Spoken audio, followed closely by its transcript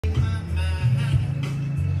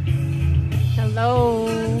Hello.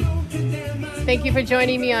 Thank you for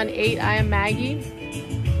joining me on 8. I am Maggie.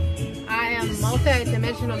 I am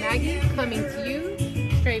multi-dimensional Maggie coming to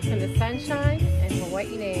you straight from the sunshine in Hawaii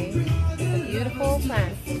with a beautiful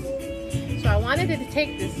plant. So I wanted to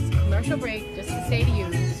take this commercial break just to say to you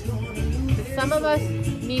that some of us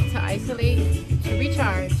need to isolate to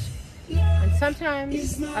recharge, and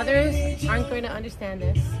sometimes others aren't going to understand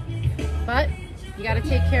this, but you got to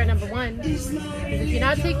take care of number one, because if you're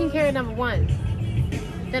not taking care of number one,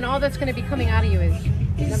 then all that's going to be coming out of you is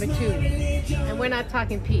number two. And we're not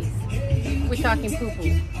talking peace, we're talking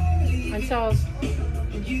poo-poo. And so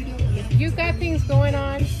if you got things going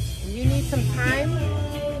on and you need some time,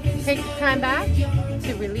 take the time back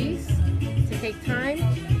to release, to take time.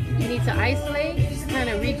 You need to isolate, just kind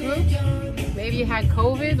of regroup. Maybe you had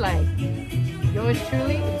COVID like yours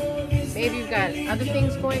truly. Maybe you've got other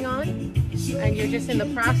things going on and you're just in the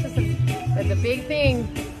process of the big thing,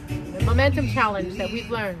 the momentum challenge that we've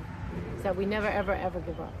learned is that we never ever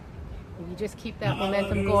give up. You just keep that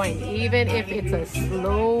momentum going, even if it's a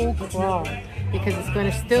slow crawl, because it's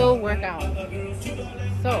going to still work out.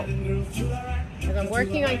 So, as I'm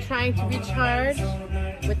working on trying to recharge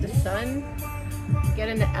with the sun, get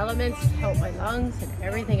in the elements to help my lungs and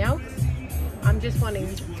everything else, I'm just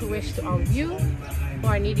wanting to wish to all of you who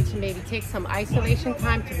are needing to maybe take some isolation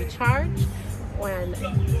time to recharge, and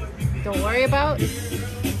don't worry about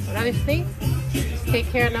what others think, just take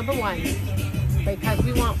care of number one. Because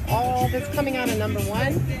we want all that's coming out of number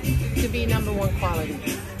one to be number one quality.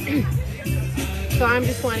 So I'm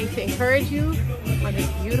just wanting to encourage you on this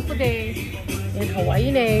beautiful day in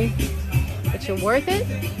Hawaii that you're worth it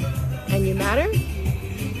and you matter,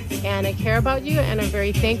 and I care about you, and I'm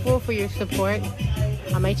very thankful for your support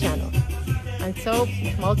on my channel. And so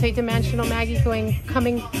multi-dimensional Maggie coming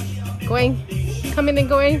and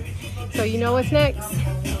going. So you know what's next.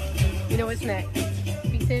 You know what's next.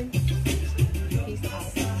 Peace in.